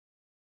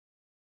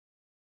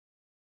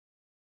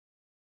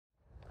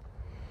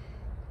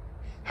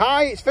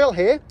Hi, it's Phil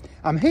here.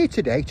 I'm here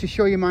today to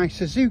show you my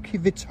Suzuki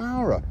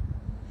Vitara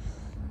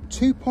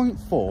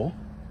 2.4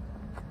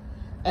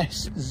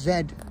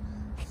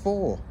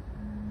 Sz4.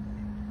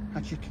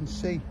 As you can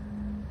see,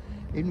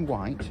 in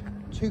white,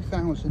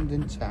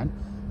 2010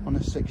 on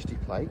a 60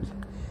 plate.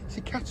 It's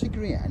a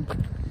category N.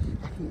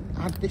 I can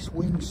add this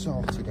wing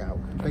sorted out,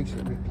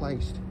 basically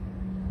replaced.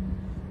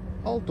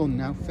 All done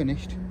now,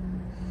 finished.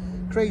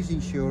 Crazy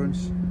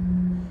insurance.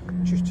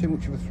 Just too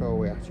much of a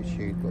throwaway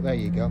attitude, but there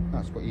you go,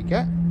 that's what you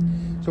get.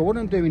 So what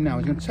I'm doing now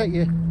is I'm going to take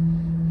you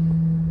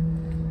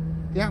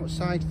the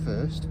outside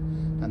first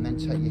and then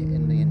take you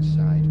in the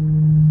inside.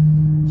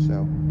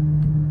 So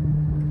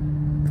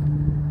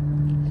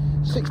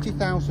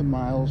 60,000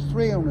 miles,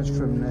 3 owners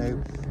from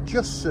new,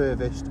 just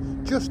serviced,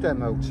 just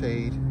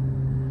MOT'd.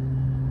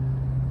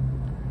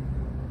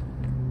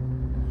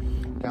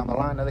 Down the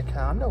line of the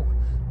car,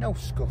 no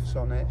scuffs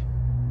on it.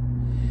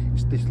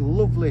 It's this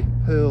lovely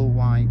pearl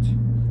white.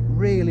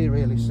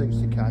 Really suits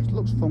the car. It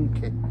looks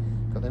funky.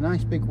 Got the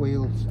nice big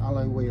wheels,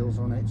 alloy wheels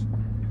on it.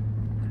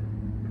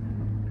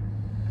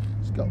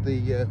 It's got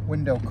the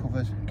window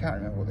covers. Can't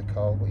remember what they're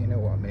called, but you know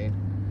what I mean.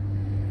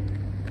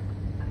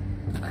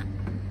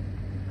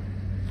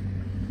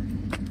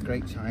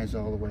 Great tyres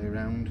all the way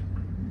around.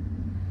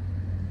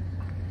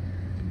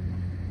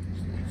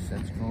 It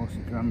says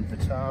Suzuki Grand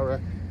Vitara.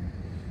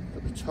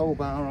 Got the tow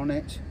bar on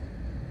it.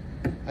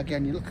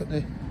 Again, you look at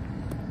the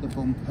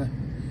bumper.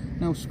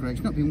 No scratch,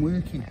 not been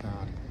working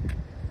hard,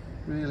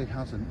 really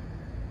hasn't.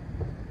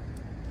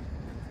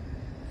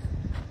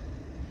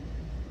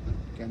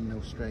 Again,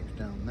 no scrapes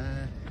down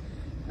there,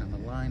 down the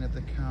line of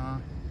the car.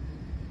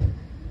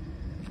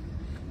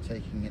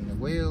 Taking in the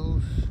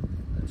wheels,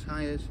 the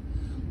tyres,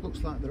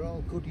 looks like they're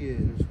all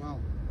Goodyear as well.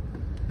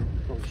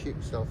 Probably shoot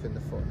yourself in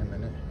the foot in a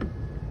minute.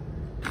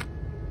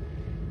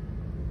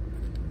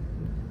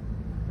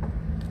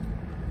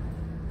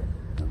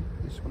 Oh,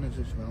 this one is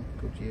as well,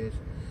 Goodyears,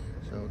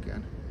 so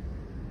again.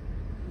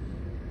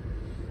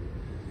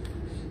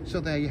 So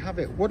there you have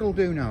it. What I'll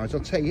do now is I'll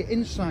take you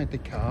inside the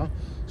car.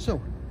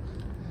 So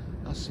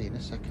I'll see you in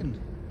a second.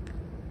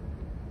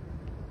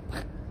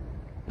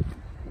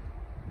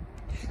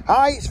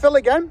 Hi, it's Phil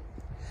again.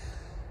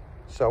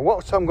 So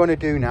what I'm going to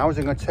do now is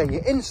I'm going to take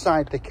you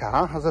inside the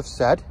car, as I've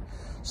said,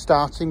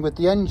 starting with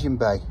the engine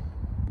bay.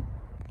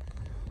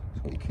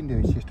 So what you can do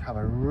is just have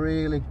a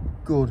really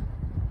good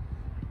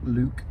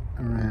look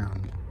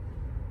around.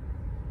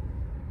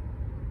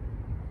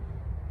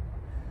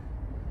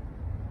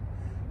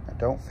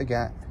 Don't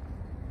forget,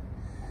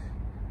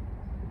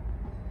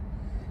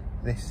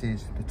 this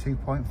is the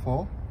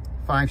 2.4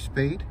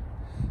 5-speed.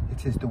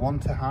 It is the one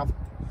to have.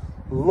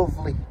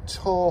 Lovely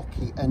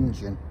torquey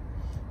engine.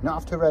 Not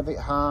have to rev it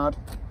hard.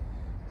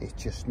 It's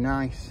just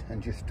nice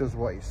and just does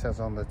what it says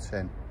on the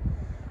tin.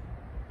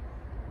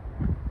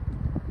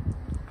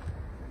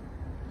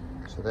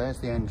 So there's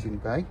the engine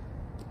bay.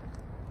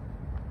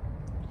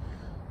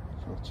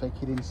 So I'll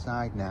take it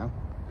inside now.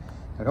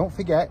 Now don't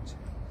forget,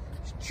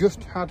 it's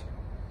just had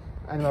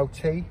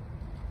MOT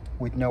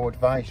with no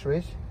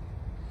advisories.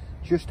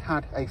 Just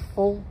had a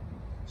full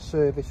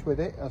service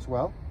with it as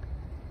well.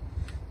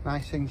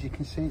 Nice things, you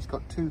can see it's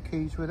got 2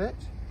 keys with it.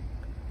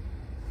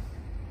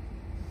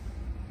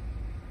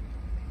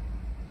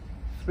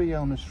 3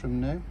 owners from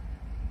new.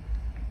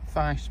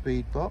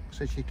 5-speed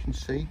box, as you can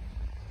see.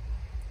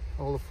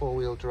 All the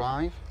 4-wheel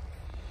drive.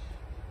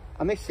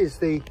 And this is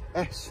the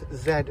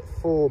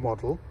SZ4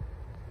 model.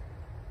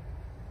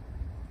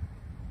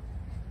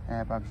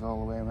 Airbags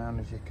all the way around,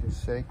 as you can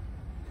see.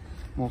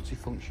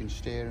 Multi-function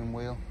steering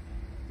wheel.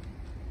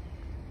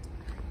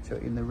 So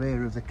in the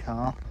rear of the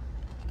car,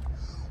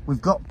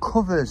 we've got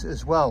covers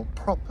as well,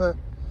 proper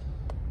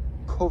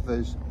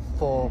covers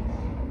for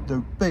the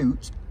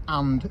boot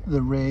and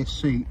the rear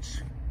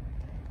seats.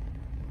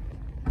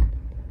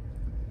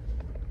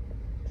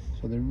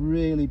 So they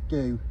really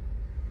do.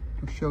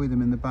 I'll show you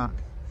them in the back.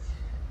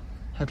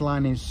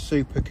 Headline is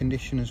super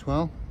condition as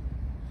well.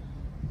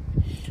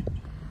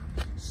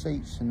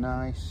 Seats are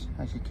nice,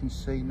 as you can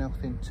see,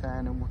 nothing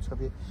tan and what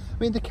have you. I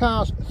mean, the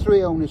car's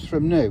 3 owners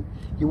from new.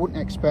 You wouldn't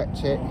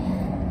expect it.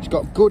 It's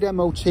got good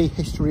MOT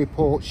history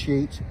report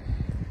sheet,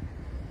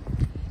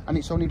 and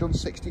it's only done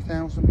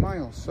 60,000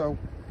 miles. So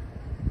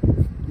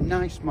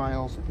nice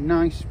miles,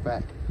 nice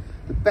spec,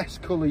 the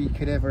best colour you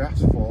could ever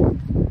ask for.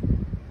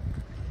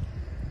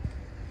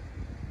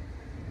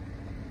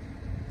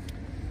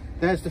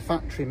 There's the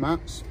factory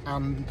mats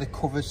and the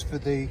covers for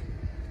the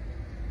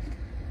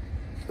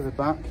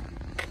back.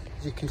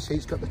 As you can see,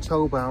 it's got the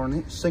tow bar on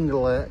it,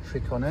 single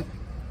electric on it.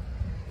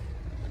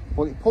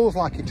 Well, it pulls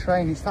like a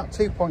train. It's that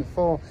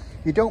 2.4.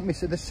 You don't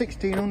miss it. The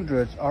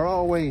 1600s are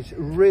always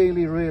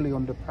really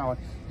underpowered.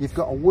 You've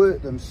got to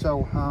work them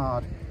so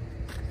hard.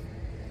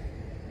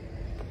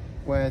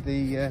 Where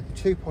the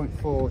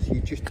 2.4s,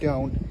 you just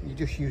don't. You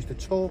just use the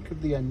torque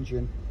of the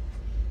engine.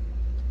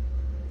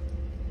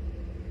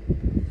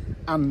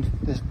 And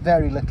there's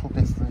very little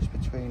difference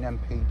between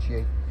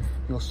MPG.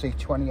 You'll see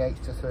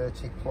 28 to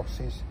 30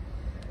 pluses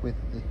with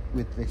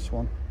this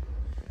one.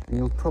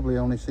 You'll probably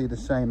only see the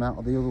same out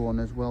of the other one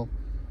as well.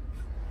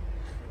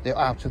 They're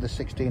out of the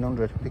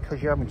 1600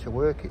 because you're having to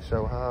work it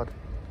so hard.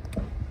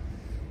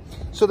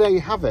 So there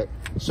you have it.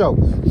 So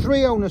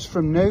 3 owners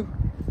from new,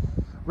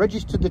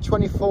 registered the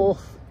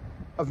 24th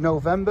of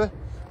November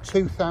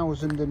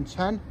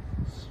 2010,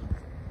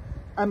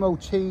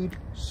 MOT'd,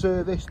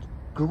 serviced,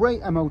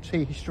 great MOT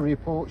history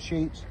report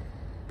sheets.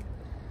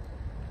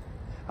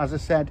 As I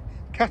said,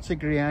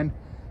 category N,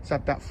 it's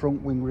had that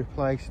front wing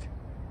replaced.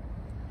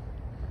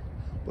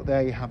 But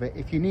there you have it.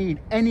 If you need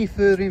any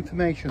further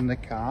information on the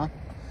car,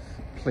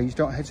 please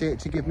don't hesitate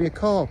to give me a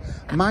call.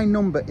 My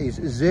number is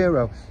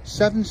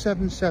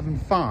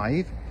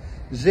 07775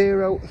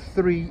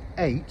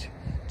 038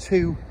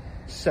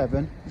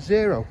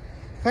 270.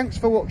 Thanks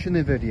for watching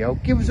the video.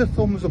 Give us a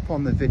thumbs up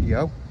on the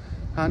video,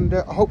 and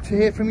I hope to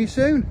hear from you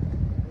soon.